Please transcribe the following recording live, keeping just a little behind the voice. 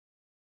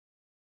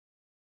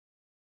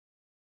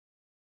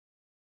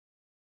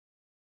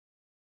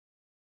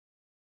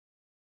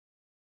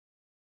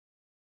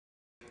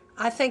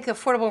I think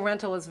affordable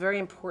rental is very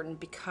important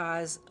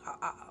because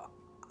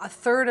a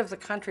third of the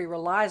country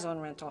relies on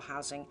rental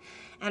housing,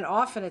 and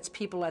often it's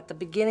people at the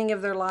beginning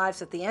of their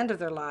lives, at the end of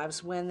their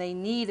lives, when they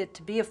need it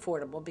to be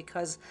affordable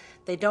because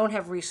they don't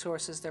have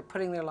resources, they're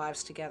putting their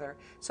lives together.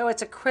 So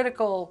it's a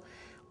critical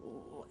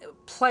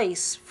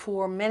place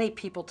for many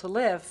people to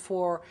live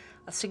for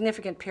a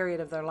significant period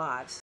of their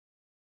lives.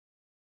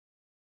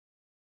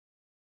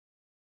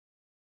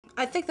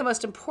 I think the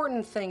most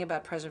important thing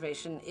about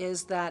preservation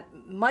is that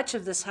much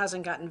of this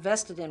hasn't got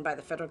invested in by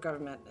the federal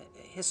government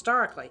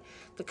historically.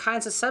 The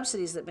kinds of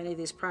subsidies that many of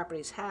these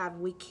properties have,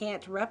 we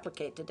can't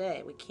replicate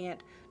today. We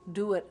can't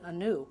do it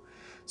anew.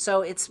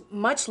 So it's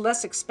much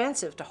less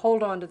expensive to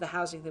hold on to the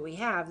housing that we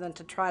have than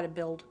to try to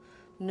build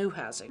new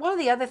housing. One of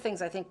the other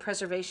things I think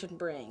preservation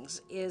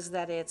brings is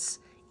that it's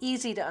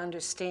easy to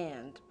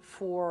understand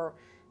for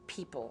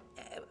people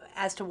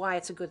as to why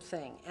it's a good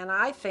thing. And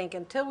I think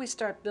until we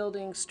start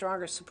building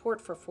stronger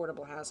support for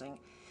affordable housing,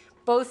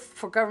 both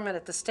for government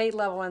at the state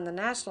level and the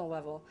national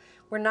level,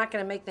 we're not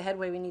going to make the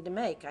headway we need to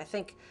make. I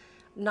think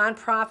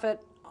nonprofit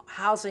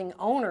housing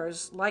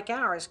owners like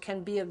ours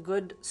can be a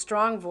good,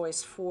 strong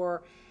voice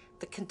for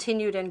the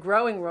continued and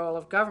growing role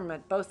of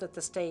government, both at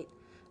the state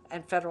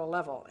and federal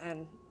level.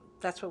 And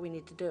that's what we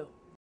need to do.